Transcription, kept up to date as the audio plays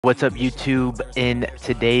What's up, YouTube? In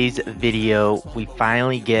today's video, we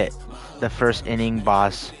finally get the first inning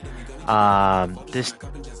boss.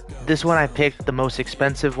 This one I picked, the most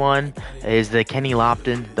expensive one, is the Kenny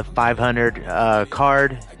Lofton, the 500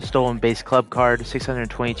 card, stolen base club card,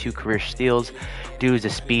 622 career steals. Dude is a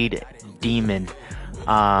speed demon.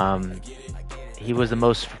 He was the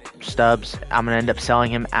most stubs. I'm gonna end up selling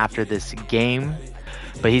him after this game.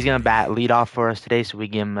 But he's gonna bat lead off for us today, so we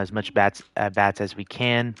give him as much bats as we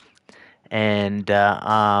can. And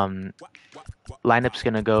lineup's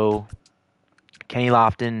gonna go Kenny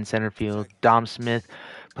Lofton in center field, Dom Smith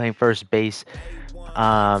playing first base.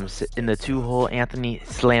 In the 2-hole, Anthony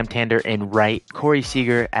Slamtander in right, Corey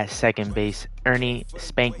Seager at second base, Ernie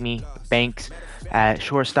Spank Me Banks at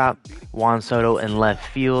shortstop, Juan Soto in left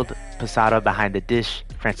field, Posada behind the dish,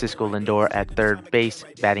 Francisco Lindor at third base,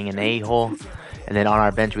 batting in the 8-hole. And then on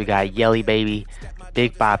our bench, we got Yelly Baby,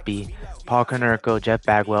 Big Papi, Paul Konerko, Jeff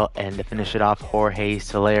Bagwell, and to finish it off, Jorge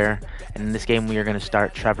Soler. And in this game, we are going to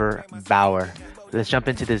start Trevor Bauer. Let's jump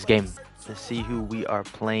into this game. Let's see who we are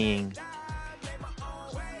playing.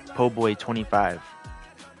 Po Boy 25.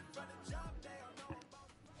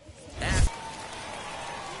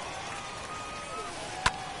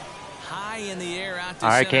 High in the air out to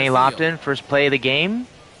All right, Kenny Lofton, first play of the game.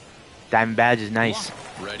 Diamond badge is nice.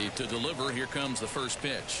 Ready to deliver. Here comes the first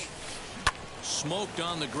pitch. Smoked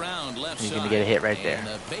on the ground, left side. He's going to get a hit right there. And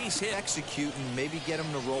a base hit. Executing, maybe get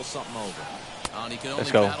him to roll something over. He can Let's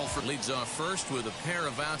only go. battle for leads off first with a pair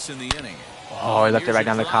of outs in the inning. Oh, he left it right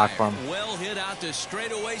down the cock for him. Well hit out to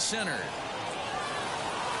straightaway center.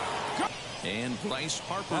 And Bryce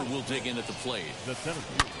Harper will dig in at the plate.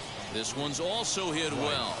 This one's also hit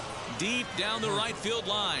well. Deep down the right field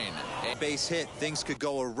line. Base hit, things could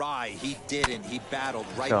go awry. He didn't. He battled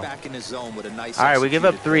right back in his zone with a nice. All right, we give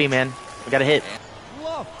up 3, man. We got a hit.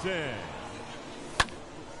 Lofton.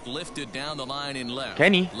 Lifted down the line in left.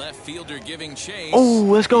 Kenny. Left fielder giving chase. Oh,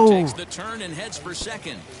 let's go. He takes the turn and heads for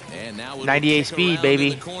second. And now 98 speed,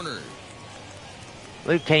 baby. Corner.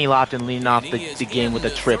 Look at Kenny Lofton leading off the game with a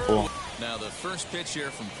triple. Now the first pitch here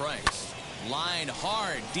from Price. Line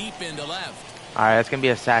hard, deep into left. All right, that's going to be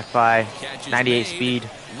a sac fly. Catch is 98 made. speed.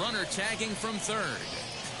 Runner tagging from third.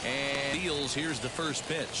 And deals, here's the first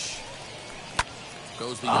pitch.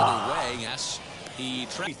 Goes the other way, yes. He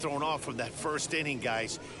thrown off from that first inning,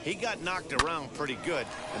 guys. He got knocked around pretty good,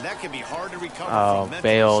 and that can be hard to recover from mentally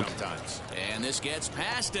bailed. sometimes. And this gets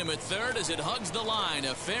past him at third as it hugs the line.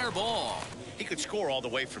 A fair ball. He could score all the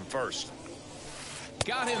way from first.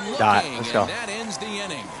 Got him looking, Let's go. and that ends the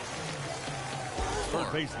inning.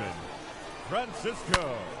 Third baseman,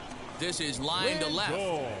 Francisco. This is line to left.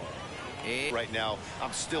 Right now,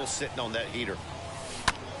 I'm still sitting on that heater.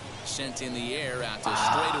 Sent in the air out to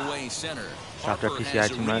straightaway center. Dropped our Harper PCI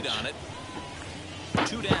has a too read much. on it.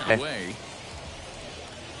 2 down Okay. away.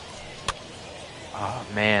 Oh,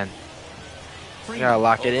 man. We got to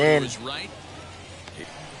lock it in. Right.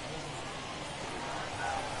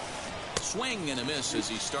 Swing and a miss as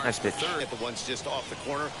he starts Nice the pitch. third. The one's just off the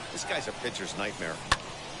corner. This guy's a pitcher's nightmare.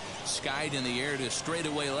 Skied in the air to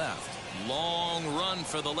straightaway left. Long run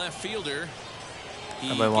for the left fielder. He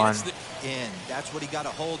Number 1. gets the That's what he got a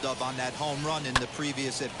hold of on that home run in the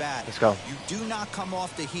previous at bat. Let's go. You do not come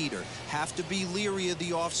off the heater. Have to be leery of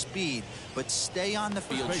the off speed, but stay on the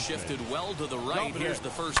field shifted well to the right. Here's the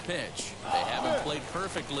first pitch. They haven't played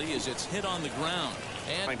perfectly as it's hit on the ground.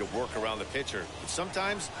 And Trying to work around the pitcher. But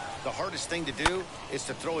sometimes the hardest thing to do is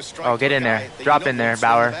to throw a strike. Oh, get to a in guy there. that Drop you know in there, can swing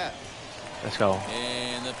the Bauer. bat. Let's go.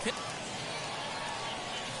 And the pitch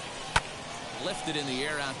lifted in the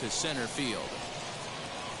air out to center field.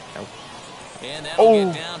 Nope. And that'll Oh.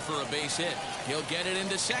 get down for a base hit. He'll get it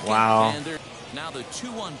into second. Wow. And now the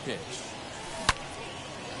 2-1 pitch.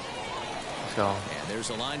 Let's go. And there's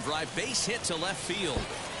a line drive base hit to left field.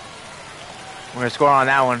 We're going to score on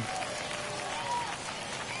that one.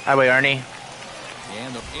 That way, Ernie.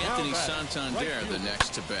 And Anthony Santander, the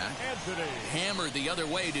next to bat. Hammered the other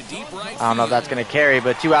way to deep right field. I don't know if that's going to carry,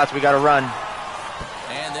 but 2 outs, we got to run.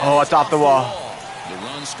 And Oh, it's off the wall. The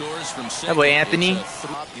run scores from second. That way, Anthony.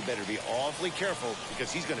 You better be awfully careful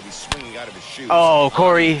because he's going to be swinging out of his shoes. Oh,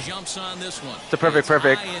 Corey. Jumps on this one. It's a perfect.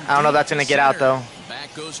 I don't know if that's going to get out, though.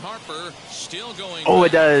 Back goes Harper. Still going. Oh,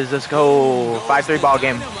 it does. Let's go. 5-3 ball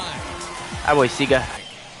game. That boy, Siga.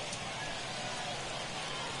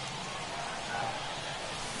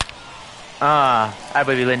 That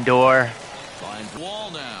baby Lindor. Finds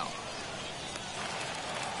wall now.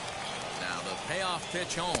 Now the Payoff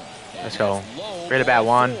pitch home. Let's go. Straight at bat,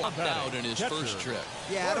 Juan. Out in his first trip.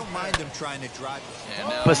 Yeah, I don't mind them trying to drive.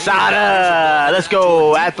 Posada. Let's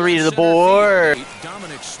go. Add 3 to the board.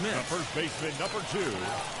 Dominic Smith. The first baseman, number 2.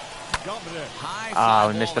 Dominic. Ah,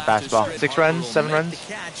 we missed the fastball. 6 runs, 7 runs.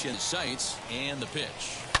 The catch in sights and the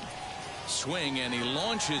pitch. Swing and he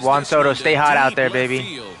launches. Juan Soto, stay hot out there,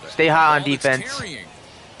 baby. Stay hot on defense.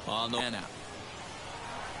 On the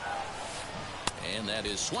and that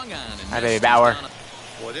is swung on. Hi, baby, Bauer.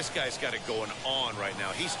 Boy, this guy's got it going on right now.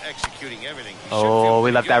 He's executing everything. Oh,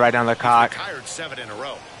 we left that right down the cock. Retired 7 in a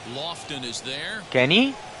row. Lofton is there.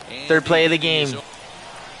 Kenny, third play of the game.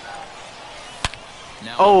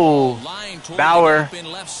 Oh, Bauer.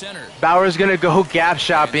 Bauer's gonna go gap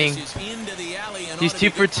shopping. He's 2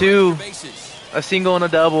 for 2. A single and a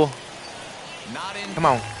double. Come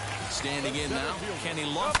on. Standing in now, Kenny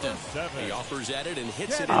Lofton. He offers at it and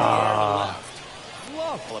hits it in the air to left.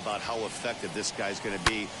 All about how effective this guy's going to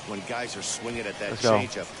be when guys are swinging at that Let's go.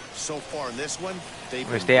 changeup. So far in this one, they've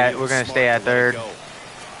We're been gonna stay at third.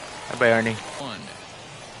 Bye, Ernie.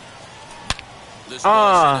 It's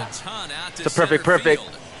a perfect.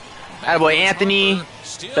 Attaboy, Anthony.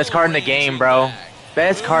 Best card in the game, bro.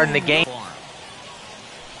 Best card in the game.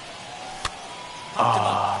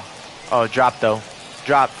 Oh, drop though.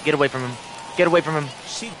 Drop. Get away from him. Get away from him.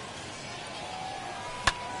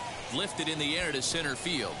 Lifted in the air to center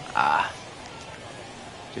field.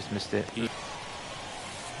 Just missed it.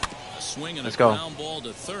 A swing and Let's a go. ground ball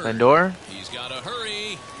to third. Lindor. He's got to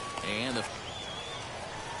hurry. And the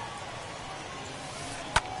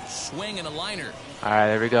swing and a liner. All right,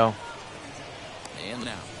 there we go. And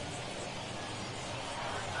now.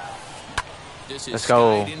 This is Let's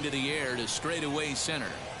go. into the air to straightaway center.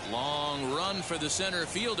 Long run for the center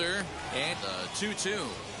fielder. And a 2-2.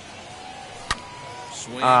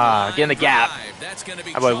 Get in the gap. That's going to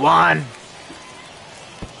be Boy, Juan.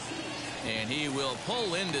 And he will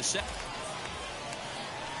pull into second.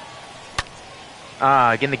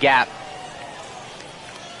 Get in the gap.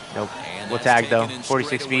 Nope. We'll tag though.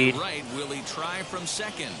 46 speed. Right. Will he try from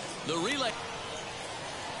second? The relay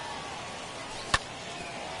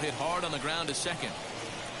hit hard on the ground to second.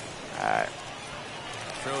 All right.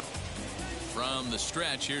 From the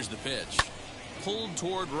stretch, here's the pitch. Pulled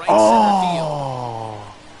toward right center field.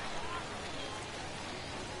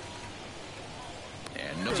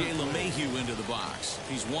 And no Jay LeMahieu into the box.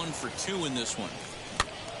 He's 1 for 2 in this one.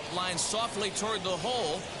 Line softly toward the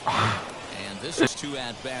hole. And this is 2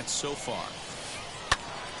 at-bats so far.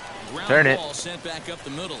 Ground ball sent back up the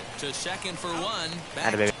middle to second for 1.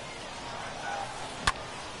 Back.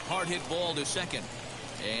 Hard hit ball to second.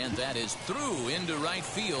 And that is through into right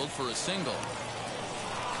field for a single.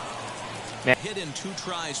 Hit in 2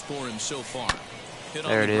 tries for him so far. Hit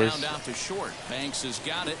on the ground out to short. Banks has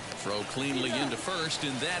got it. Throw cleanly into first,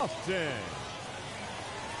 and that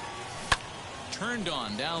turned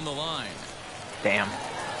on down the line. Damn.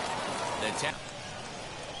 The tap.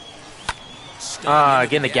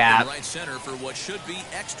 Get in the gap. Right center for what should be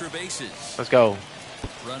extra bases. Let's go.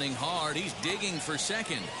 Running hard, he's digging for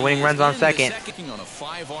second. Winning runs on second. On a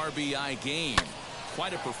 5 RBI game.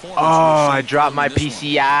 Quite a performance. I dropped my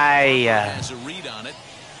PCI. Has a read on it.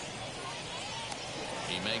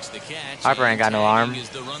 He makes the catch. Harper ain't got no arm. Is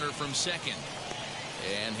the runner from second.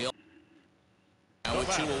 And he'll with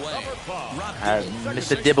 2 away.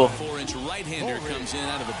 Mr. Dibble. 4-inch right-hander comes in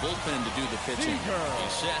out of the bullpen to do the pitching.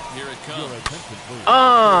 He's set. Here it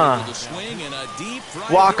comes. Swing and a deep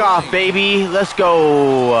walk off, baby. Let's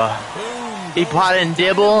go. He pot and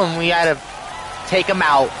Dibble, and we had to take him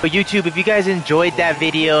out. But YouTube, if you guys enjoyed that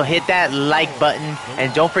video, hit that like button,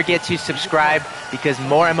 and don't forget to subscribe because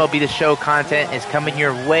more MLB The Show content is coming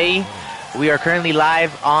your way. We are currently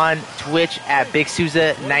live on Twitch at Big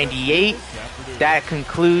Souza 98. That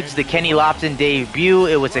concludes the Kenny Lofton debut.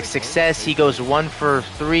 It was a success. He goes 1 for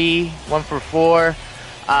 3, 1 for 4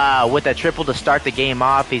 with a triple to start the game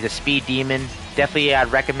off. He's a speed demon. Definitely,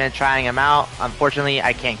 I'd recommend trying him out. Unfortunately,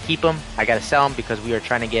 I can't keep him. I got to sell him because we are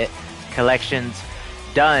trying to get collections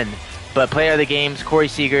done. But player of the games, Corey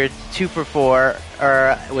Seager, 2 for 4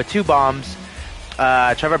 with 2 bombs.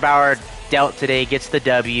 Trevor Bauer dealt today, gets the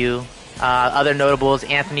W. Other notables,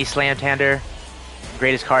 Anthony Slamtander,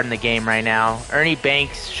 greatest card in the game right now. Ernie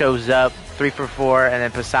Banks shows up, 3 for 4, and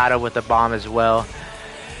then Posada with the bomb as well.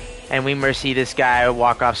 And we mercy this guy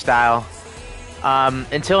walk-off style.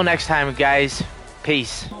 Until next time, guys,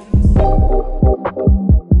 peace.